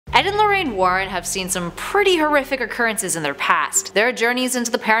Ed and Lorraine Warren have seen some pretty horrific occurrences in their past. Their journeys into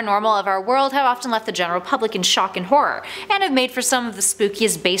the paranormal of our world have often left the general public in shock and horror, and have made for some of the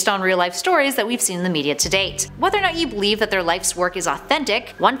spookiest based on real life stories that we've seen in the media to date. Whether or not you believe that their life's work is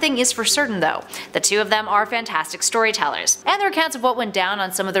authentic, one thing is for certain though: the two of them are fantastic storytellers, and their accounts of what went down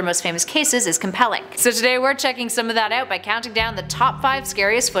on some of their most famous cases is compelling. So today we're checking some of that out by counting down the top 5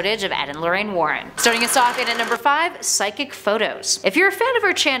 scariest footage of Ed and Lorraine Warren. Starting us off in at number 5, psychic photos. If you're a fan of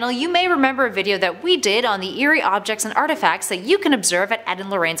our channel, you may remember a video that we did on the eerie objects and artifacts that you can observe at Ed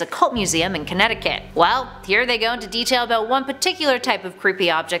and Lorraine's Occult Museum in Connecticut. Well, here they go into detail about one particular type of creepy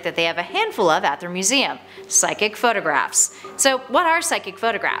object that they have a handful of at their museum: psychic photographs. So what are psychic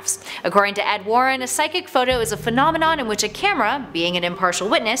photographs? According to Ed Warren, a psychic photo is a phenomenon in which a camera, being an impartial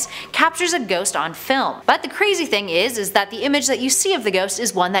witness, captures a ghost on film. But the crazy thing is that the image that you see of the ghost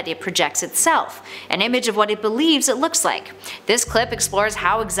is one that it projects itself, an image of what it believes it looks like. This clip explores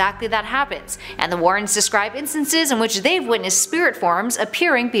how exactly that happens, and the Warrens describe instances in which they've witnessed spirit forms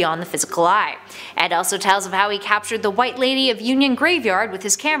appearing beyond the physical eye. Ed also tells of how he captured the White Lady of Union Graveyard with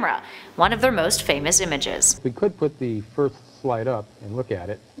his camera, one of their most famous images. We could put the first slide up and look at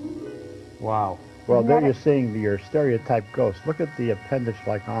it. Wow. Well, there you're seeing your stereotype ghost. Look at the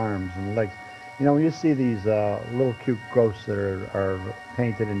appendage-like arms and legs. You know, when you see these little cute ghosts that are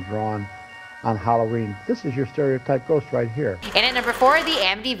painted and drawn on Halloween, this is your stereotype ghost right here. And at number 4, the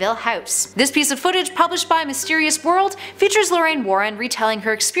Amityville House. This piece of footage, published by Mysterious World, features Lorraine Warren retelling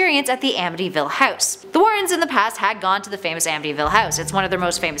her experience at the Amityville House. The Warrens in the past had gone to the famous Amityville House. It's one of their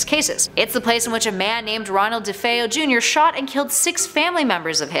most famous cases. It's the place in which a man named Ronald DeFeo Jr. shot and killed 6 family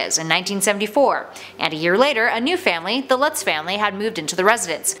members of his in 1974. And a year later, a new family, the Lutz family, had moved into the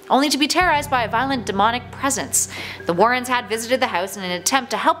residence, only to be terrorized by a violent demonic presence. The Warrens had visited the house in an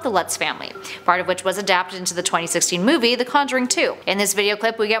attempt to help the Lutz family, part of which was adapted into the 2016 movie The Conjuring 2. In this video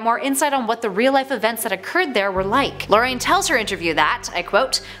clip, we get more insight on what the real-life events that occurred there were like. Lorraine tells her interview that, I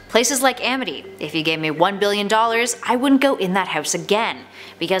quote, "Places like Amity, if you gave me $1 billion, I wouldn't go in that house again,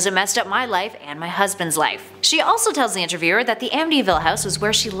 because it messed up my life and my husband's life." She also tells the interviewer that the Amityville house was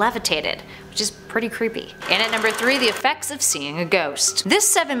where she levitated, which is pretty creepy. And at number 3, the effects of seeing a ghost.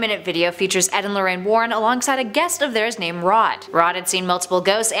 This 7-minute video features Ed and Lorraine Warren alongside a guest of theirs named Rod. Rod had seen multiple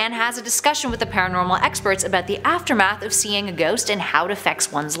ghosts and has a discussion with the paranormal experts about the aftermath of seeing a ghost and how it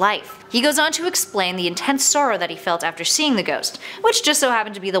affects one's life. He goes on to explain the intense sorrow that he felt after seeing the ghost, which just so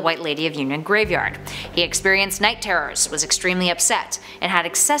happened to be the White Lady of Union Graveyard. He experienced night terrors, was extremely upset, and had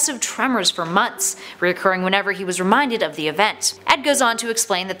excessive tremors for months, reoccurring whenever he was reminded of the event. Ed goes on to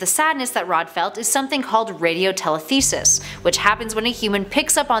explain that the sadness that Rod felt is something called radiotelethesis, which happens when a human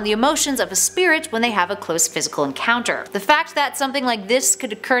picks up on the emotions of a spirit when they have a close physical encounter. The fact that something like this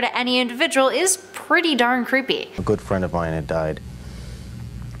could occur to any individual is pretty darn creepy. A good friend of mine had died,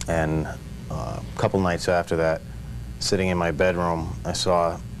 and a couple nights after that, sitting in my bedroom, I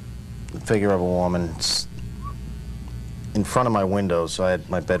saw the figure of a woman in front of my windows. So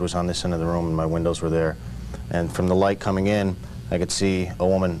my bed was on this end of the room and my windows were there, and from the light coming in, I could see a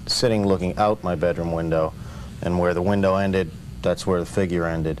woman sitting looking out my bedroom window, and where the window ended, that's where the figure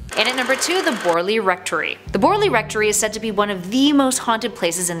ended. And at number 2, the Borley Rectory. The Borley Rectory is said to be one of the most haunted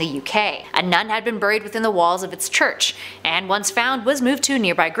places in the UK. A nun had been buried within the walls of its church, and once found was moved to a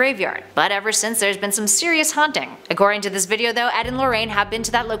nearby graveyard. But ever since, there's been some serious haunting. According to this video though, Ed and Lorraine have been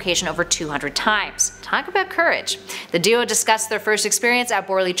to that location over 200 times. Talk about courage. The duo discussed their first experience at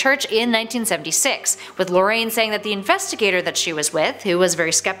Borley Church in 1976, with Lorraine saying that the investigator that she was with, who was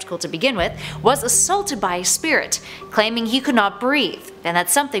very skeptical to begin with, was assaulted by a spirit, claiming he could not breathe, and that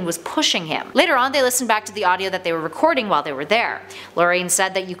something was pushing him. Later on, they listened back to the audio that they were recording while they were there. Lorraine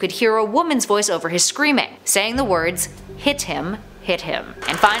said that you could hear a woman's voice over his screaming, saying the words, "Hit him, hit him."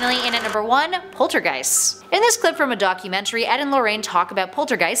 And finally, in at number 1, poltergeists. In this clip from a documentary, Ed and Lorraine talk about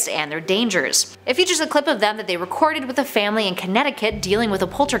poltergeists and their dangers. It features a clip of them that they recorded with a family in Connecticut dealing with a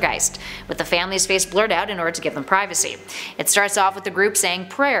poltergeist, with the family's face blurred out in order to give them privacy. It starts off with the group saying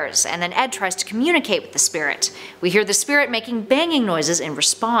prayers, and then Ed tries to communicate with the spirit. We hear the spirit making banging noises in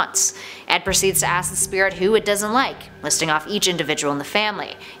response. Ed proceeds to ask the spirit who it doesn't like, listing off each individual in the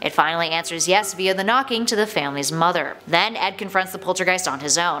family. It finally answers yes via the knocking to the family's mother. Then Ed confronts the poltergeist on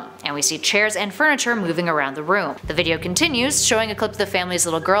his own, and we see chairs and furniture moving around the room. The video continues, showing a clip of the family's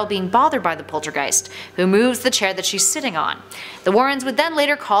little girl being bothered by the poltergeist, who moves the chair that she's sitting on. The Warrens would then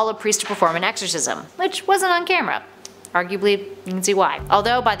later call a priest to perform an exorcism, which wasn't on camera. Arguably, you can see why.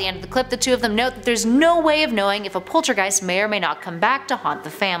 Although by the end of the clip, the two of them note that there's no way of knowing if a poltergeist may or may not come back to haunt the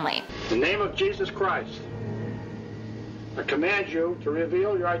family. In the name of Jesus Christ, I command you to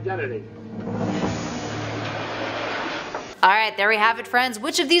reveal your identity. Alright, there we have it, friends.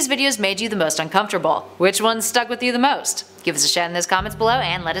 Which of these videos made you the most uncomfortable? Which one stuck with you the most? Give us a shout in those comments below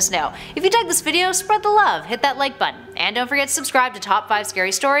and let us know. If you dug this video, spread the love, hit that like button, and don't forget to subscribe to Top 5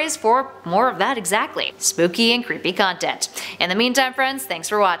 Scary Stories for more of that exactly. Spooky and creepy content. In the meantime, friends, thanks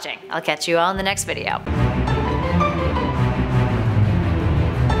for watching. I'll catch you all in the next video.